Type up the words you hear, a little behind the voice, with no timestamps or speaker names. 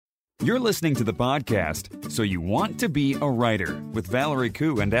You're listening to the podcast, So You Want to Be a Writer, with Valerie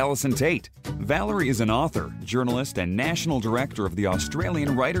Khoo and Allison Tate. Valerie is an author, journalist, and national director of the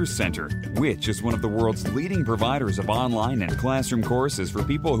Australian Writers' Centre, which is one of the world's leading providers of online and classroom courses for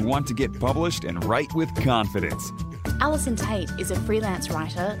people who want to get published and write with confidence. Allison Tate is a freelance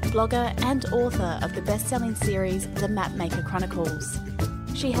writer, blogger, and author of the best-selling series The Mapmaker Chronicles.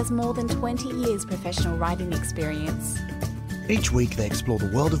 She has more than 20 years professional writing experience. Each week they explore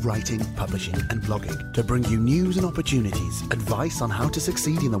the world of writing, publishing and blogging to bring you news and opportunities, advice on how to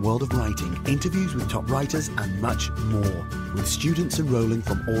succeed in the world of writing, interviews with top writers and much more. With students enrolling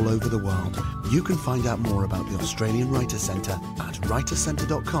from all over the world, you can find out more about the Australian Writers' Centre at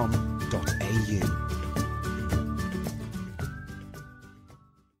writerscentre.com.au.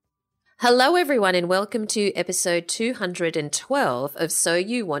 Hello everyone and welcome to episode 212 of So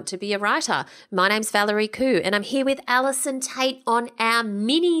You Want to Be a Writer. My name's Valerie Khoo and I'm here with Allison Tate on our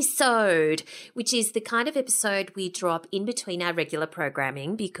mini-sode, which is the kind of episode we drop in between our regular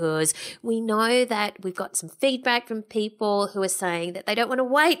programming because we know that we've got some feedback from people who are saying that they don't want to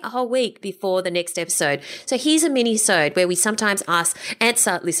wait a whole week before the next episode. So here's a mini-sode where we sometimes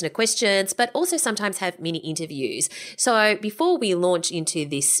answer listener questions but also sometimes have mini interviews. So before we launch into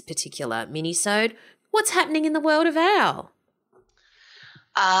this particular mini-sode, what's happening in the world of Al?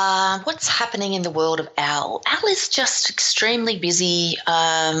 What's happening in the world of Al? Al is just extremely busy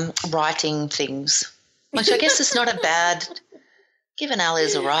writing things, which I guess is not a bad, given Al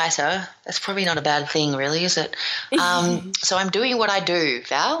is a writer, that's probably not a bad thing really, is it? So I'm doing what I do.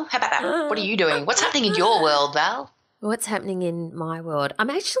 Val, how about that? What are you doing? What's happening in your world, Val? What's happening in my world? I'm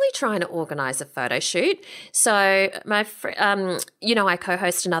actually trying to organise a photo shoot. So I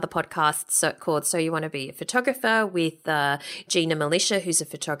co-host another podcast called So You Want to Be a Photographer with Gina Militia, who's a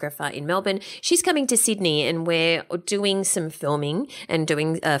photographer in Melbourne. She's coming to Sydney and we're doing some filming and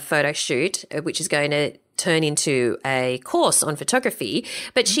doing a photo shoot, which is going to turn into a course on photography.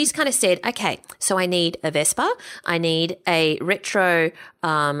 But she's kind of said, okay, so I need a Vespa, I need a retro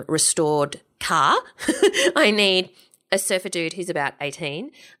restored car, I need a surfer dude who's about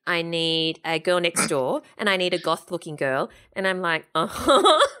 18, I need a girl next door, and I need a goth-looking girl. And I'm like,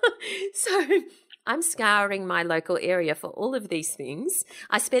 So I'm scouring my local area for all of these things.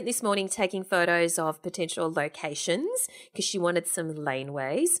 I spent this morning taking photos of potential locations because she wanted some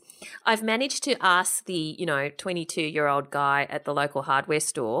laneways. I've managed to ask the, 22-year-old guy at the local hardware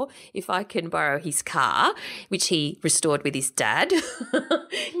store if I can borrow his car, which he restored with his dad.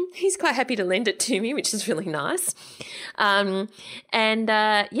 He's quite happy to lend it to me, which is really nice. Going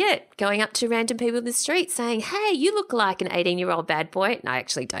up to random people in the street saying, hey, you look like an 18-year-old bad boy. No, I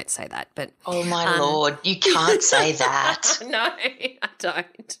actually don't say that. But oh, my Lord, you can't say that. No, I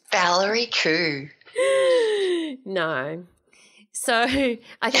don't. Valerie Khoo. No. So I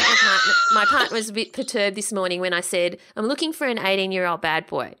think my partner was a bit perturbed this morning when I said, I'm looking for an 18-year-old bad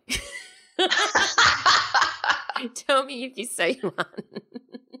boy. Tell me if you see one.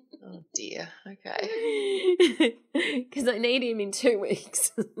 Oh, dear. Okay. Because I need him in 2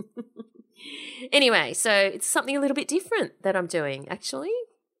 weeks. Anyway, so it's something a little bit different that I'm doing, actually.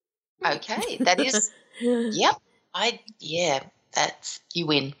 Okay, that is, yep. That's, you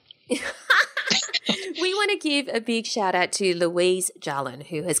win. We want to give a big shout out to Louise Jallen,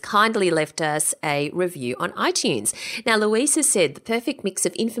 who has kindly left us a review on iTunes. Now, Louise has said the perfect mix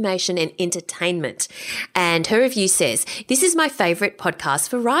of information and entertainment. And her review says, this is my favourite podcast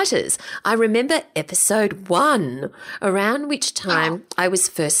for writers. I remember episode 1, around which time I was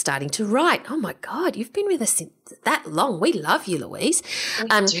first starting to write. Oh my God, you've been with us since that long. We love you, Louise. We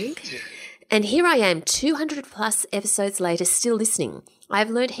do. And here I am 200 plus episodes later still listening. I've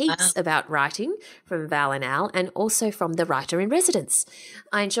learned heaps about writing from Val and Al and also from the writer in residence.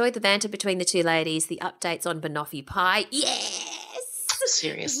 I enjoyed the banter between the two ladies, the updates on banoffee pie. Yes!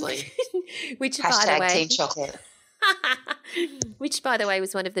 Seriously. Which, Hashtag by the way, Team Chocolate. Which, by the way,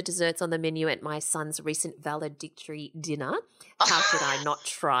 was one of the desserts on the menu at my son's recent valedictory dinner. How could I not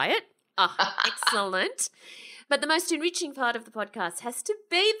try it? Oh, excellent. But the most enriching part of the podcast has to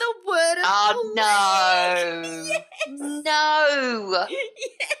be the word of the no. Yes. No. Yes.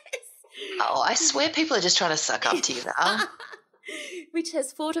 Oh, I swear people are just trying to suck up to you now. Which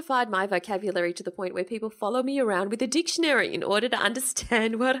has fortified my vocabulary to the point where people follow me around with a dictionary in order to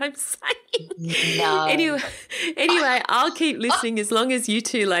understand what I'm saying. No. Anyway, I'll keep listening as long as you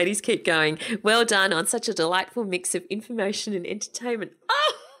two ladies keep going. Well done on such a delightful mix of information and entertainment.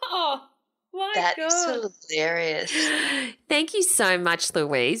 Oh. My That God. is hilarious. Thank you so much,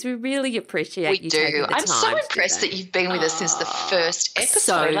 Louise. We really appreciate you taking the time. I'm so impressed that you've been with us since the first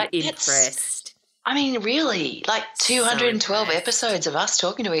episode. So impressed. I mean, really, like 212 episodes of us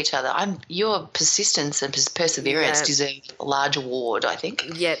talking to each other. Your persistence and perseverance deserve a large award, I think.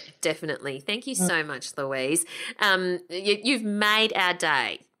 Yep, definitely. Thank you so much, Louise. You've made our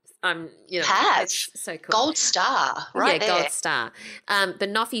day. It's so cool. Gold star, right there. Gold star.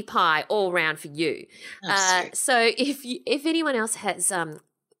 Banoffee pie all round for you. So if anyone else has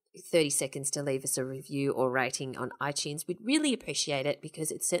 30 seconds to leave us a review or rating on iTunes, we'd really appreciate it because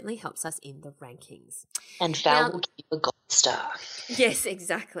it certainly helps us in the rankings. And Val will give you a gold star. Yes,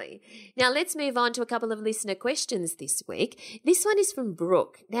 exactly. Now let's move on to a couple of listener questions this week. This one is from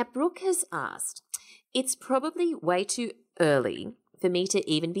Brooke. Now Brooke has asked, it's probably way too early for me to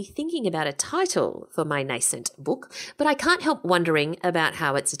even be thinking about a title for my nascent book, but I can't help wondering about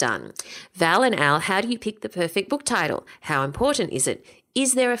how it's done. Val and Al, how do you pick the perfect book title? How important is it?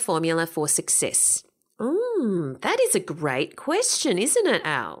 Is there a formula for success? That is a great question, isn't it,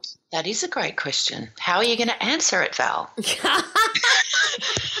 Al? That is a great question. How are you going to answer it, Val?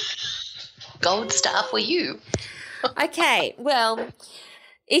 Gold star for you. Okay, well,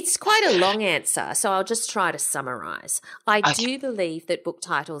 it's quite a long answer, so I'll just try to summarise. I do believe that book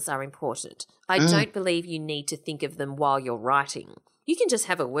titles are important. I don't believe you need to think of them while you're writing. You can just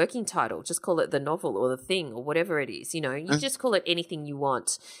have a working title, just call it The Novel or The Thing or whatever it is, you just call it anything you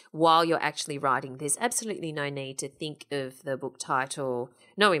want while you're actually writing. There's absolutely no need to think of the book title,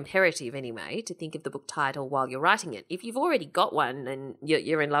 no imperative anyway, to think of the book title while you're writing it. If you've already got one and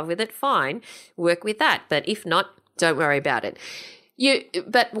you're in love with it, fine, work with that. But if not, don't worry about it.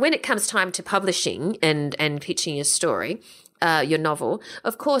 But when it comes time to publishing and pitching your story, your novel,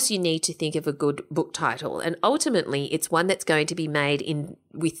 of course you need to think of a good book title, and ultimately it's one that's going to be made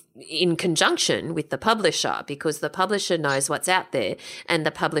in conjunction with the publisher, because the publisher knows what's out there and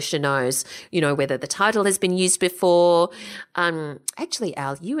the publisher knows, whether the title has been used before. Actually,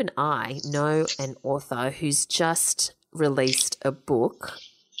 Al, you and I know an author who's just released a book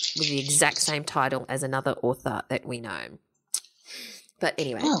with the exact same title as another author that we know. But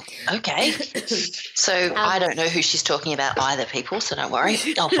anyway. Oh, okay. So I don't know who she's talking about either, people, so don't worry.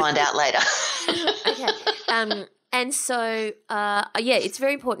 I'll find out later. Okay. And so, it's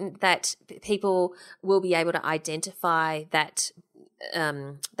very important that people will be able to identify that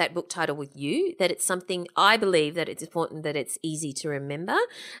book title with you, that it's something, I believe that it's important that it's easy to remember,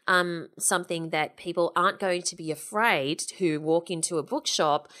 something that people aren't going to be afraid to walk into a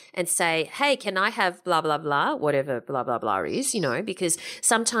bookshop and say, hey, can I have blah, blah, blah, whatever blah, blah, blah is, because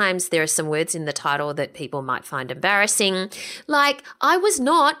sometimes there are some words in the title that people might find embarrassing. Like, I was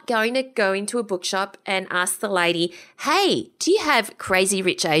not going to go into a bookshop and ask the lady, hey, do you have Crazy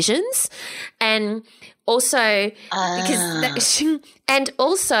Rich Asians? And also, a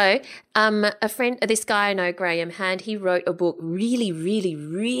friend, this guy I know, Graham Hand, he wrote a book, really, really,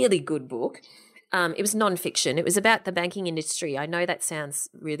 really good book. It was nonfiction. It was about the banking industry. I know that sounds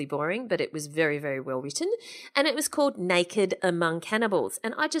really boring, but it was very, very well written. And it was called Naked Among Cannibals.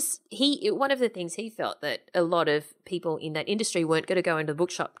 And one of the things he felt that a lot of people in that industry weren't going to go into the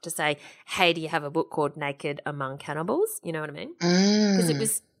bookshop to say, hey, do you have a book called Naked Among Cannibals? You know what I mean? Because it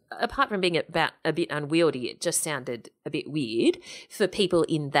was, apart from being a bit unwieldy, it just sounded a bit weird for people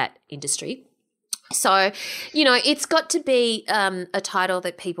in that industry. So, it's got to be a title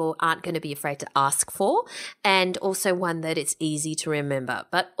that people aren't going to be afraid to ask for, and also one that it's easy to remember.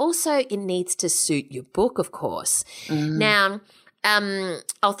 But also it needs to suit your book, of course. Now,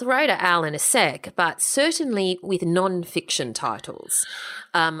 I'll throw to Al in a sec, but certainly with non-fiction titles,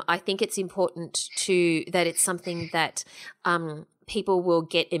 I think it's important that it's something that people will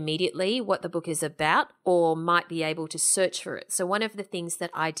get immediately what the book is about, or might be able to search for it. So one of the things that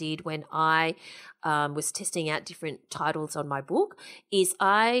I did when I was testing out different titles on my book is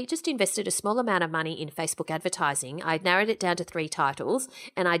I just invested a small amount of money in Facebook advertising. I narrowed it down to 3 titles,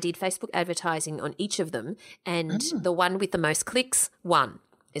 and I did Facebook advertising on each of them, and the one with the most clicks won.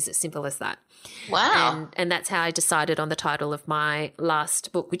 It's as simple as that. Wow. And that's how I decided on the title of my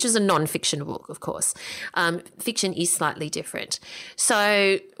last book, which is a non-fiction book, of course. Fiction is slightly different.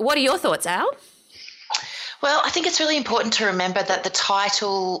 So what are your thoughts, Al? Well, I think it's really important to remember that the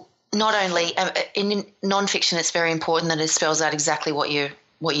title, not only in non-fiction, it's very important that it spells out exactly what you're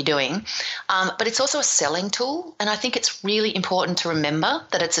doing, but it's also a selling tool. And I think it's really important to remember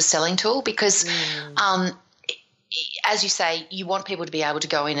that it's a selling tool because as you say, you want people to be able to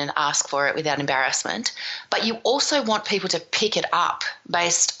go in and ask for it without embarrassment, but you also want people to pick it up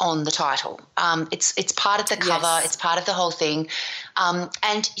based on the title. It's part of the cover. Yes. It's part of the whole thing.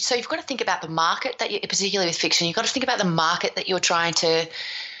 And so you've got to think about the market that particularly with fiction, you've got to think about the market that you're trying to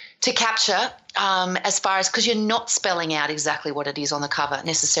to capture as far as, because you're not spelling out exactly what it is on the cover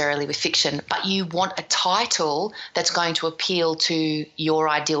necessarily with fiction, but you want a title that's going to appeal to your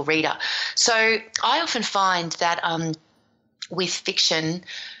ideal reader. So I often find that with fiction,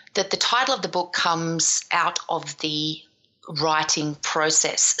 that the title of the book comes out of the writing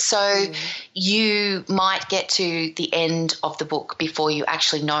process. So you might get to the end of the book before you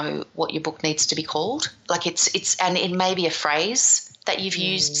actually know what your book needs to be called. Like and it may be a phrase that you've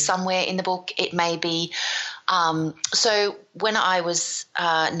used somewhere in the book. It may be so when I was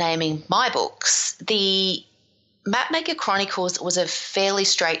naming my books, the Mapmaker Chronicles was a fairly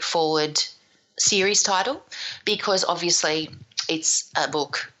straightforward series title, because obviously it's a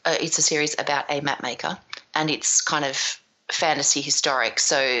book, it's a series about a mapmaker, and it's kind of fantasy historic.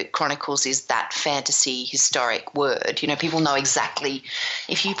 So Chronicles is that fantasy historic word. You know, people know exactly,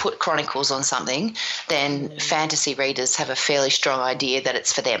 if you put Chronicles on something, then fantasy readers have a fairly strong idea that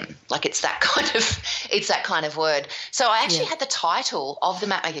it's for them. Like it's that kind of word. So I actually had the title of the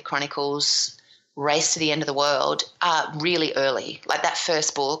Mapmaker Chronicles, Race to the End of the World, really early. Like that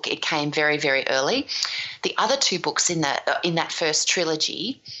first book, it came very, very early. The other two books in that first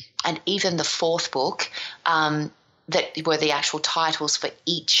trilogy, and even the fourth book, that were the actual titles for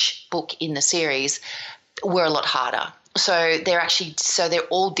each book in the series, were a lot harder. So they're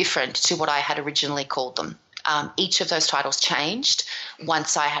all different to what I had originally called them. Each of those titles changed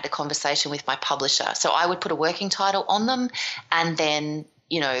once I had a conversation with my publisher. So I would put a working title on them, and then,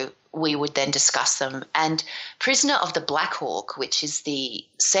 you know, we would then discuss them. And Prisoner of the Black Hawk, which is the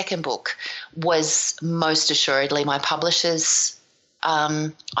second book, was most assuredly my publisher's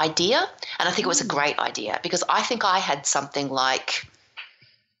idea, and I think it was a great idea, because I think I had something like,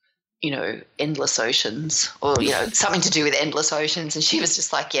 you know, Endless Oceans, or, you know, something to do with Endless Oceans, and she was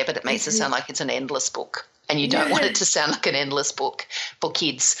just like, yeah, but it makes it sound like it's an endless book, and you don't want it to sound like an endless book for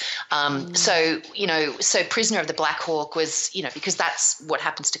kids. So, you know, so Prisoner of the Black Hawk was, you know, because that's what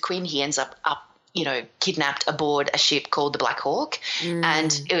happens to Quinn. He ends up you know, kidnapped aboard a ship called the Black Hawk,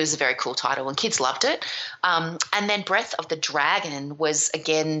 and it was a very cool title, and kids loved it. And then Breath of the Dragon was,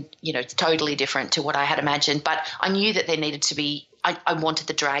 again, you know, totally different to what I had imagined, but I knew that there needed to be, I wanted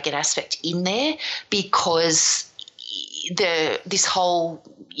the dragon aspect in there, because this whole,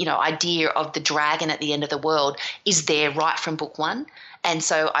 you know, idea of the dragon at the end of the world is there right from book one, and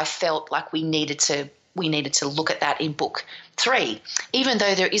so I felt like we needed to look at that in book 3, even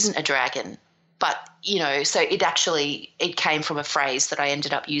though there isn't a dragon. But, you know, so it came from a phrase that I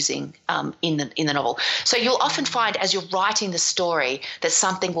ended up using in the novel. So you'll often find as you're writing the story that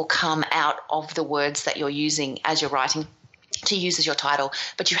something will come out of the words that you're using as you're writing to use as your title,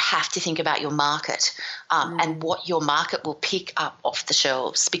 but you have to think about your market and what your market will pick up off the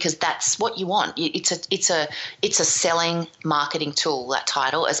shelves, because that's what you want. It's a selling marketing tool, that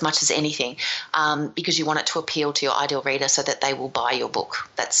title, as much as anything, because you want it to appeal to your ideal reader so that they will buy your book.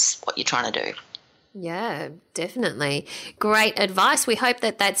 That's what you're trying to do. Yeah, definitely. Great advice. We hope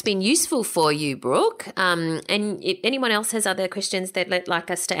that that's been useful for you, Brooke. And if anyone else has other questions that they'd like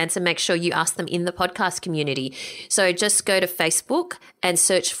us to answer, make sure you ask them in the podcast community. So just go to Facebook and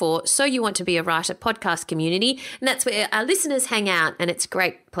search for So You Want to Be a Writer podcast community, and that's where our listeners hang out, and it's a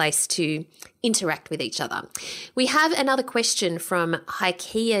great place to interact with each other. We have another question from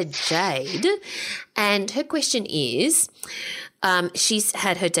Hikea Jade, and her question is, she's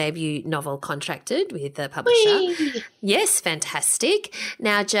had her debut novel contracted with the publisher. Whee! Yes, fantastic.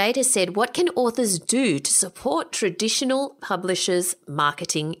 Now, Jade has said, what can authors do to support traditional publishers'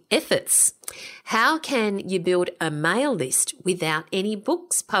 marketing efforts? How can you build a mail list without any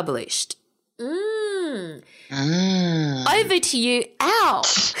books published? Over to you, Al.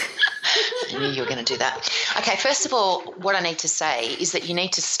 I knew you were going to do that. Okay, first of all, what I need to say is that you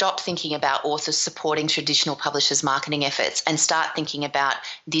need to stop thinking about authors supporting traditional publishers' marketing efforts and start thinking about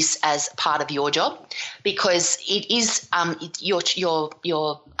this as part of your job, because it is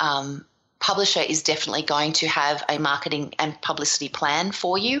your publisher is definitely going to have a marketing and publicity plan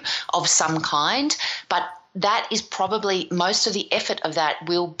for you of some kind, but that is probably most of the effort of that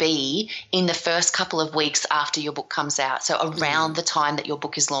will be in the first couple of weeks after your book comes out, so around the time that your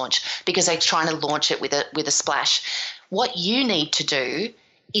book is launched, because they're trying to launch it with a splash. What you need to do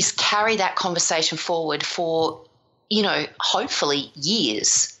is carry that conversation forward for, you know, hopefully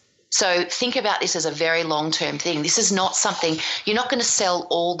years, So think about this as a very long-term thing. This is not something, you're not going to sell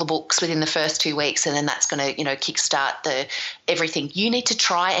all the books within the first 2 weeks and then that's going to, kickstart everything. You need to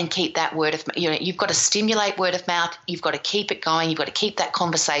try and keep that word of, you've got to stimulate word of mouth. You've got to keep it going. You've got to keep that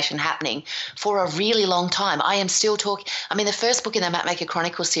conversation happening for a really long time. I am still talking. I mean, the first book in the Mapmaker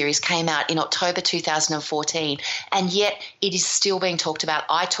Chronicles series came out in October 2014, and yet it is still being talked about.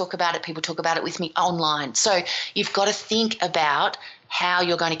 I talk about it. People talk about it with me online. So you've got to think about how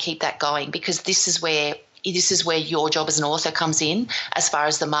you're going to keep that going, because this is where your job as an author comes in as far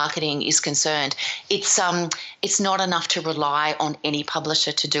as the marketing is concerned. It's not enough to rely on any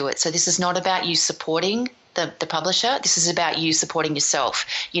publisher to do it. So this is not about you supporting the publisher. This is about you supporting yourself.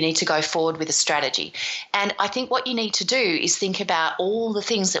 You need to go forward with a strategy. And I think what you need to do is think about all the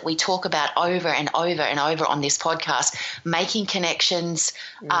things that we talk about over and over and over on this podcast, making connections,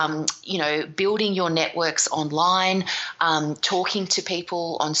 building your networks online, talking to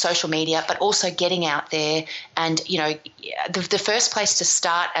people on social media, but also getting out there. And, the first place to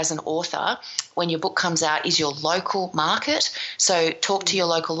start as an author when your book comes out is your local market. So talk to your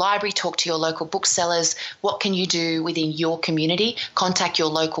local library, talk to your local booksellers. What can you do within your community? Contact your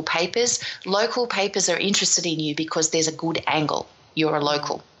local papers. Local papers are interested in you because there's a good angle. You're a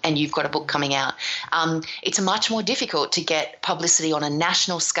local and you've got a book coming out. It's much more difficult to get publicity on a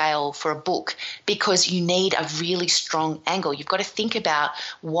national scale for a book because you need a really strong angle. You've got to think about,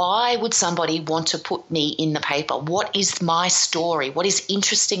 why would somebody want to put me in the paper? What is my story? What is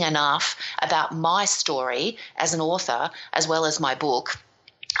interesting enough about my story as an author as well as my book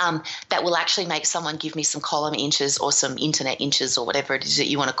that will actually make someone give me some column inches or some internet inches or whatever it is that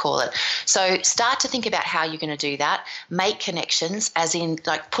you want to call it. So start to think about how you're going to do that. Make connections, as in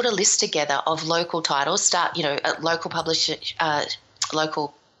put a list together of local titles. Start,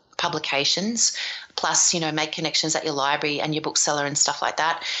 local publications, plus, make connections at your library and your bookseller and stuff like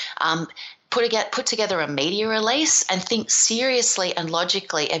that. Put together a media release and think seriously and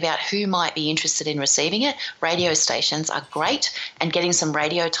logically about who might be interested in receiving it. Radio stations are great, and getting some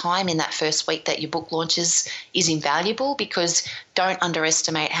radio time in that first week that your book launches is invaluable, because don't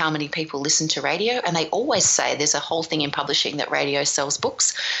underestimate how many people listen to radio. And they always say there's a whole thing in publishing that radio sells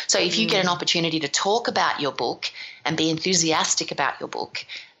books. So if you get an opportunity to talk about your book and be enthusiastic about your book,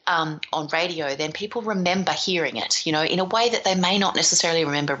 on radio, then people remember hearing it, in a way that they may not necessarily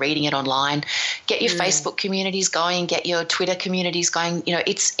remember reading it online. Get your Facebook communities going, get your Twitter communities going.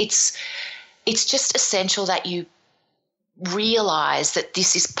 It's just essential that you realize that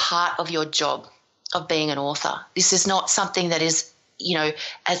this is part of your job of being an author. This is not something that is,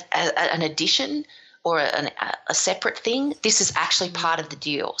 as an addition or a separate thing. This is actually part of the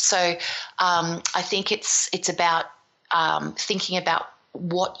deal. So I think it's about thinking about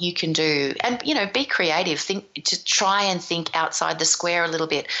what you can do, and be creative. Just try and think outside the square a little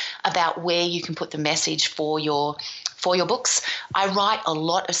bit about where you can put the message for your books. I write a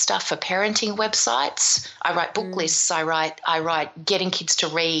lot of stuff for parenting websites. I write book lists. I write getting kids to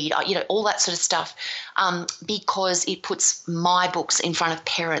read. All that sort of stuff, because it puts my books in front of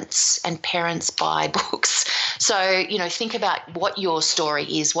parents, and parents buy books. So think about what your story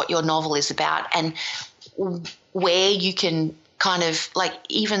is, what your novel is about, and where you can kind of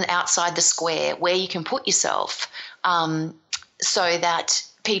even outside the square, where you can put yourself, so that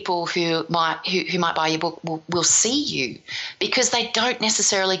people who might buy your book will see you, because they don't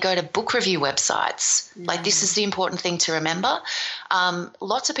necessarily go to book review websites. This is the important thing to remember.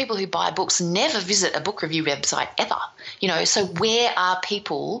 Lots of people who buy books never visit a book review website ever. So where are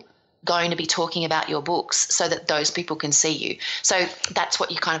people going to be talking about your books so that those people can see you? So that's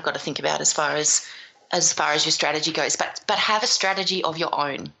what you kind of got to think about as far as your strategy goes, but have a strategy of your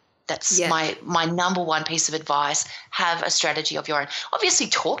own. That's my number one piece of advice. Have a strategy of your own. Obviously,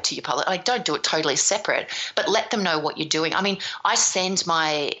 talk to your publisher. Don't do it totally separate, but let them know what you're doing. I mean, I send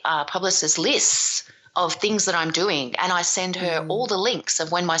my publicist lists of things that I'm doing, and I send her all the links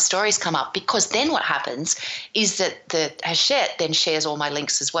of when my stories come up, because then what happens is that the Hachette then shares all my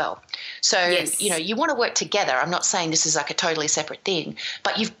links as well. So, you want to work together. I'm not saying this is a totally separate thing,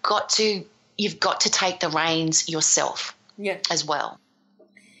 but you've got to take the reins yourself as well.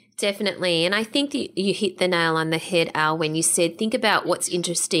 Definitely. And I think that you hit the nail on the head, Al, when you said think about what's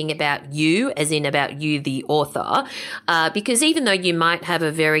interesting about you, as in about you, the author, because even though you might have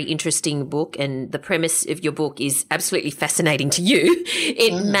a very interesting book and the premise of your book is absolutely fascinating to you,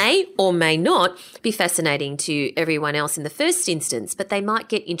 it may or may not be fascinating to everyone else in the first instance, but they might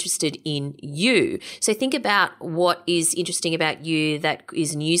get interested in you. So think about what is interesting about you that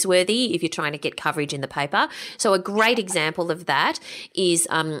is newsworthy if you're trying to get coverage in the paper. So a great example of that is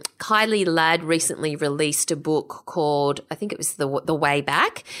Kylie Ladd recently released a book called, I think it was The Way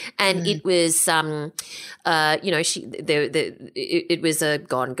Back, and it was, it was a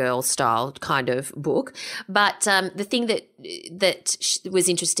Gone Girl style kind of book. But the thing that was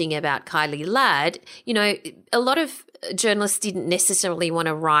interesting about Kylie Ladd, a lot of journalists didn't necessarily want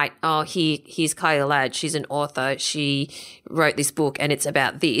to write, here's Kylie Ladd, she's an author, she wrote this book and it's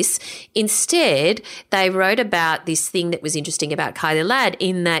about this. Instead, they wrote about this thing that was interesting about Kylie Ladd,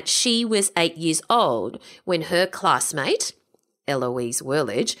 in that she was 8 years old when her classmate, Eloise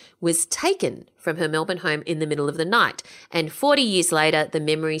Whirlidge, was taken from her Melbourne home in the middle of the night. And 40 years later, the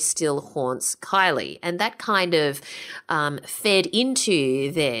memory still haunts Kylie. And that kind of fed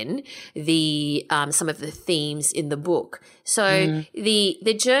into then the some of the themes in the book. So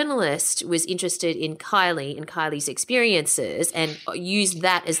the journalist was interested in Kylie and Kylie's experiences, and used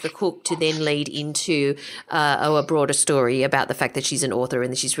that as the hook to then lead into a broader story about the fact that she's an author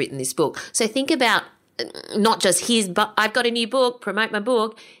and that she's written this book. So think about not just but I've got a new book, promote my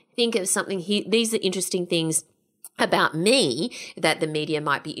book. Think of something here. These are interesting things about me that the media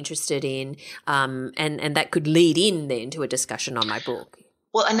might be interested in, and that could lead in then to a discussion on my book.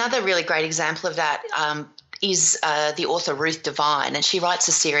 Well, another really great example of that is the author Ruth Devine, and she writes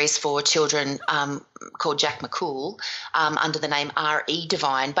a series for children called Jack McCool under the name R.E.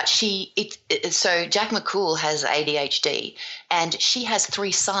 Devine. But so Jack McCool has ADHD, and she has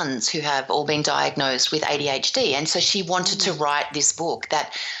 3 sons who have all been diagnosed with ADHD, and so she wanted to write this book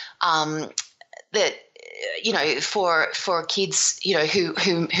that for kids, who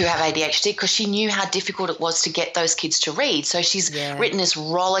have ADHD, because she knew how difficult it was to get those kids to read. So she's written this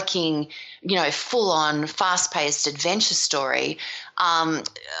rollicking, full-on, fast-paced adventure story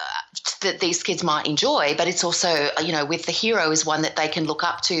that these kids might enjoy, but it's also, with the hero is one that they can look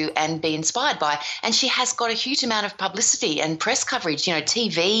up to and be inspired by. And she has got a huge amount of publicity and press coverage,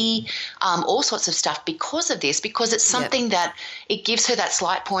 TV, all sorts of stuff because of this, because it's something that it gives her that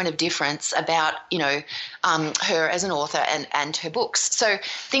slight point of difference about, her as an author and her books. So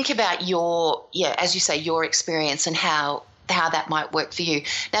think about as you say, your experience and how that might work for you.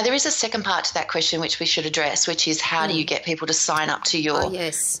 Now, there is a second part to that question which we should address, which is how do you get people to sign up to your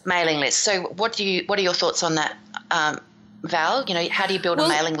mailing list? So what are your thoughts on that, Val? How do you build a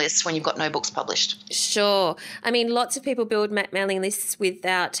mailing list when you've got no books published? Sure. I mean, lots of people build mailing lists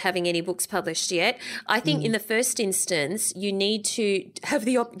without having any books published yet. I think in the first instance, you need to have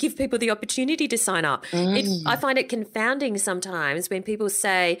give people the opportunity to sign up. I find it confounding sometimes when people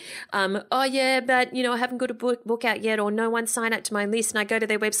say, but I haven't got a book out yet, or no one signed up to my list, and I go to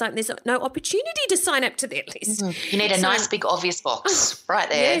their website and there's no opportunity to sign up to their list. You need a nice big obvious box right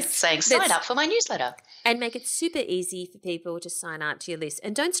there saying sign up for my newsletter. And make it super easy for people to sign up to your list.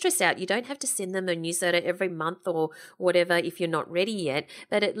 And don't stress out. You don't have to send them a newsletter every month or whatever if you're not ready yet,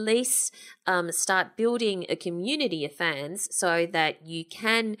 but at least start building a community of fans so that you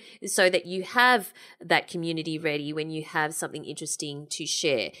have that community ready when you have something interesting to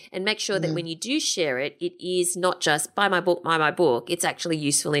share. And make sure that when you do share it, it is not just buy my book. It's actually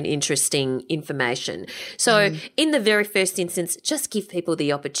useful and interesting information. So in the very first instance, just give people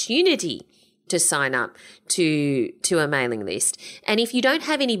the opportunity to sign up to a mailing list. And if you don't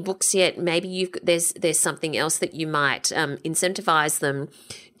have any books yet, maybe there's something else that you might incentivize them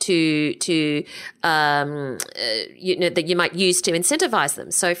that you might use to incentivize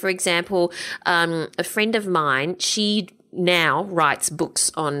them. So, for example, a friend of mine, she now writes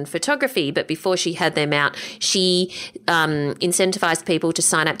books on photography, but before she had them out, she incentivized people to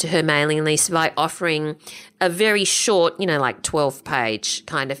sign up to her mailing list by offering a very short, like 12-page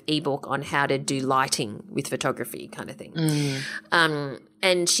kind of ebook on how to do lighting with photography kind of thing.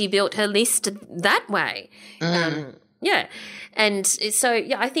 And she built her list that way. And so,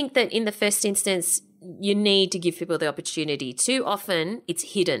 I think that in the first instance, you need to give people the opportunity. Too often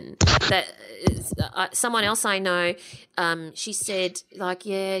it's hidden. That someone else I know, she said not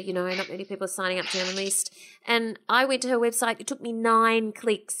many people are signing up to her list. And I went to her website. It took me 9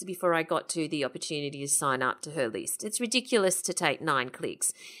 clicks before I got to the opportunity to sign up to her list. It's ridiculous to take 9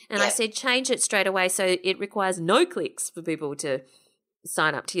 clicks. And I said, change it straight away so it requires no clicks for people to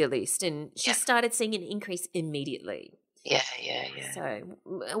sign up to your list. And she started seeing an increase immediately. Yeah. So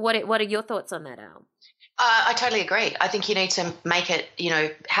what are your thoughts on that, Al? I totally agree. I think you need to make it,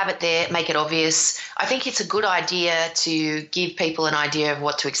 have it there, make it obvious. I think it's a good idea to give people an idea of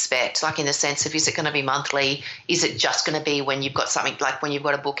what to expect, like in the sense of, is it going to be monthly? Is it just going to be when you've got something, like when you've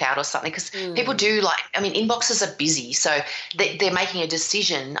got a book out or something? Because people do inboxes are busy, so they're making a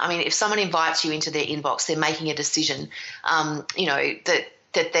decision. I mean, if someone invites you into their inbox, they're making a decision, that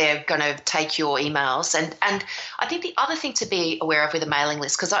that they're going to take your emails. And I think the other thing to be aware of with a mailing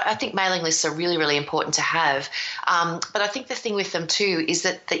list, because I think mailing lists are really, really important to have. But I think the thing with them too is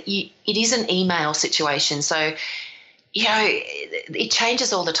that it is an email situation. So, you know, it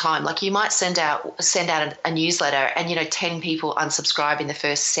changes all the time. Like you might send out a newsletter and, you know, 10 people unsubscribe in the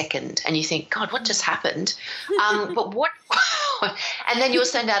first second and you think, God, what just happened? But what – and then you'll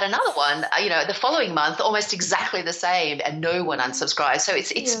send out another one, you know, the following month, almost exactly the same, and no one unsubscribes. So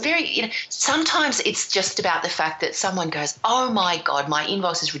it's very, you know, sometimes it's just about the fact that someone goes, oh, my God, my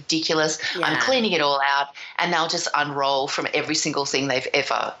inbox is ridiculous. Yeah. I'm cleaning it all out, and they'll just unroll from every single thing they've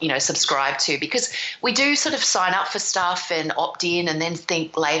ever, you know, subscribed to, because we do sort of sign up for stuff and opt in and then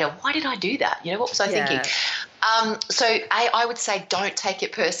think later, why did I do that? You know, what was I thinking? So I would say don't take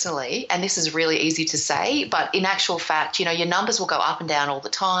it personally, and this is really easy to say, but in actual fact, you know, your numbers will go up and down all the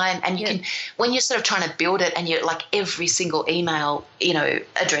time, and you can, when you're sort of trying to build it and you're like every single email, you know,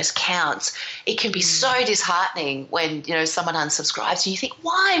 address counts, it can be so disheartening when, you know, someone unsubscribes and you think,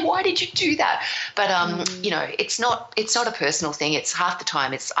 why did you do that? But, you know, it's not a personal thing. It's half the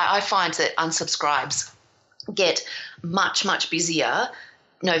time. I find that unsubscribes get much, much busier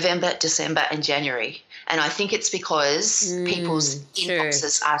November, December and January. And I think it's because people's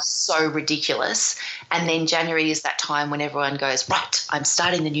inboxes are so ridiculous. And then January is that time when everyone goes, right, I'm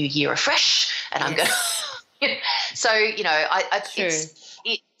starting the new year afresh and I'm going to – so, you know,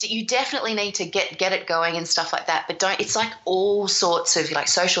 you definitely need to get it going and stuff like that. But it's like all sorts of like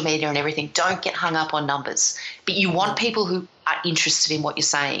social media and everything. Don't get hung up on numbers. But you want people who are interested in what you're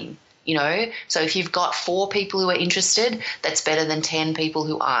saying. You know, so if you've got 4 people who are interested, that's better than 10 people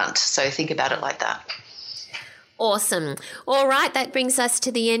who aren't. So think about it like that. Awesome. All right, that brings us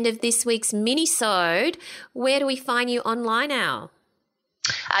to the end of this week's mini-sode. Where do we find you online, Al?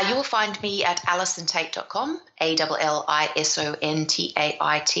 You will find me at AlisonTait.com,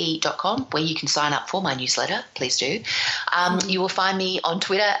 ALLISONTAIT.com, where you can sign up for my newsletter. Please do. You will find me on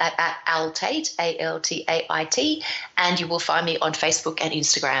Twitter at AlTait, ALTAIT, and you will find me on Facebook and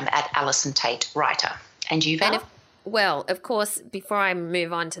Instagram at Alison Tait Writer. And you, Val? Well, of course, before I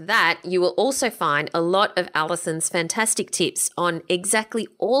move on to that, you will also find a lot of Alison's fantastic tips on exactly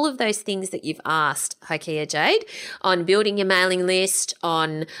all of those things that you've asked, Hokea Jade, on building your mailing list,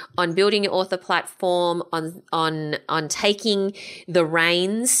 on building your author platform, on taking the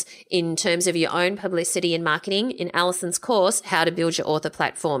reins in terms of your own publicity and marketing in Alison's course, How to Build Your Author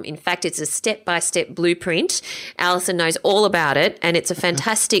Platform. In fact, it's a step-by-step blueprint. Alison knows all about it, and it's a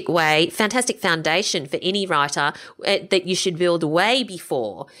fantastic foundation for any writer that you should build way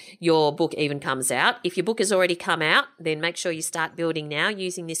before your book even comes out. If your book has already come out, then make sure you start building now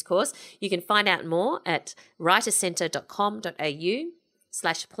using this course. You can find out more at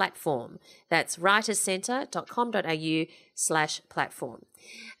writerscentre.com.au/platform. That's writerscentre.com.au/platform.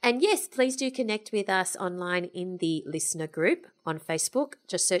 And yes, please do connect with us online in the listener group on Facebook.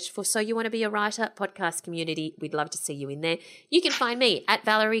 Just search for So You Want to Be a Writer podcast community. We'd love to see you in there. You can find me at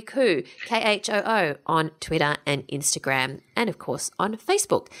Valerie Khoo, KHOO, on Twitter and Instagram, and of course on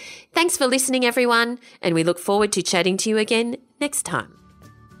Facebook. Thanks for listening, everyone, and we look forward to chatting to you again next time.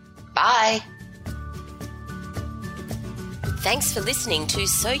 Bye. Thanks for listening to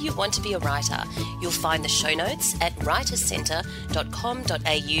So You Want to Be a Writer. You'll find the show notes at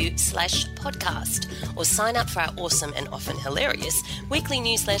writerscentre.com.au/podcast, or sign up for our awesome and often hilarious weekly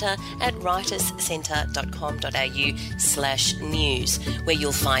newsletter at writerscentre.com.au/news, where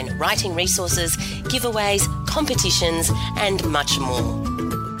you'll find writing resources, giveaways, competitions, and much more.